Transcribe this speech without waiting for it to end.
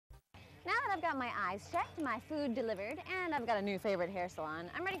that I've got my eyes checked, my food delivered, and I've got a new favorite hair salon,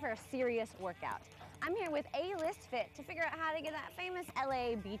 I'm ready for a serious workout. I'm here with A-List Fit to figure out how to get that famous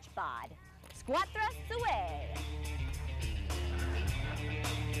LA beach bod. Squat thrusts away!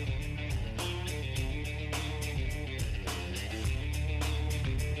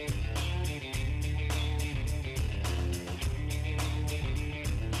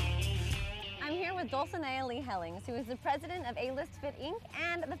 With Dulcinea Lee Hellings, who is the president of A-List Fit Inc.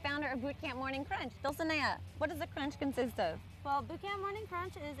 and the founder of BootCamp Morning Crunch. Dulcinea, what does the crunch consist of? Well, BootCamp Morning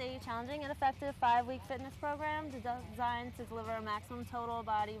Crunch is a challenging and effective 5-week fitness program designed to deliver maximum total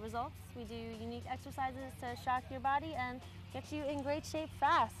body results. We do unique exercises to shock your body and get you in great shape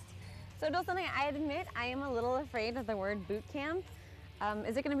fast. So Dulcinea, I admit I am a little afraid of the word boot camp.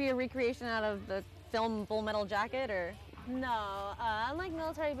 Is it going to be a recreation out of the film Full Metal Jacket, or? No, unlike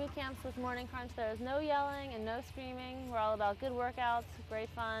military boot camps with Morning Crunch, there is no yelling and no screaming. We're all about good workouts, great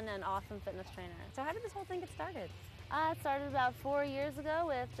fun, and awesome fitness trainers. So how did this whole thing get started? It started about 4 years ago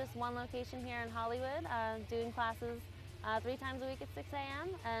with just one location here in Hollywood, doing classes 3 times a week at 6 a.m.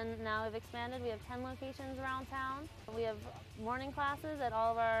 And now we've expanded. We have 10 locations around town. We have morning classes at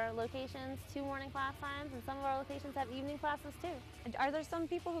all of our locations, 2 morning class times, and some of our locations have evening classes too. Are there some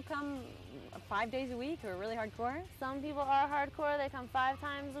people who come 5 days a week who are really hardcore? Some people are hardcore. They come 5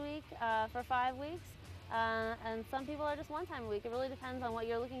 times a week for 5 weeks. And some people are just 1 time a week. It really depends on what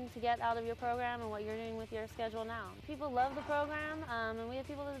you're looking to get out of your program and what you're doing with your schedule now. People love the program, and we have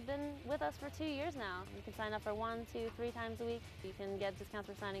people that have been with us for 2 years now. You can sign up for 1, 2, 3 times a week. You can get discounts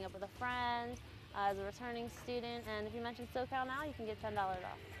for signing up with a friend, as a returning student, and if you mention SOCAL now, you can get $10 off.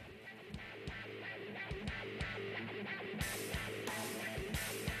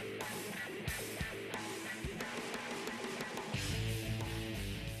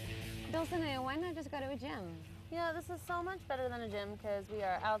 Dulcinea, why not just go to a gym? You know, this is so much better than a gym because we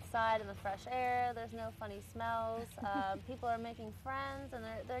are outside in the fresh air, there's no funny smells, people are making friends, and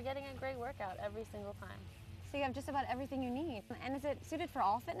they're getting a great workout every single time. So you have just about everything you need. And is it suited for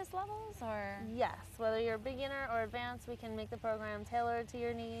all fitness levels, or? Yes, whether you're beginner or advanced, we can make the program tailored to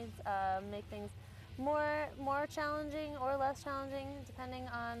your needs, make things more challenging or less challenging depending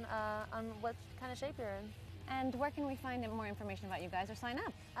on what kind of shape you're in. And where can we find more information about you guys or sign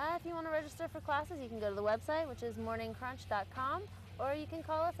up? If you want to register for classes, you can go to the website, which is morningcrunch.com, or you can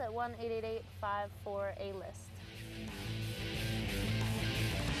call us at 1-888-54-A-LIST.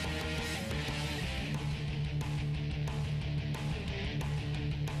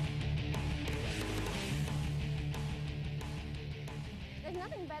 There's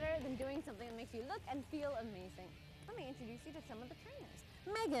nothing better than doing something that makes you look and feel amazing. Let me introduce you to some of the trainers.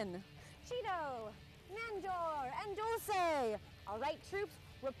 Megan, Cheeto, Nandor, and Dulce. All right, troops,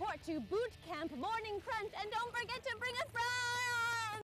 report to Boot Camp Morning Crunch, and don't forget to bring a friend!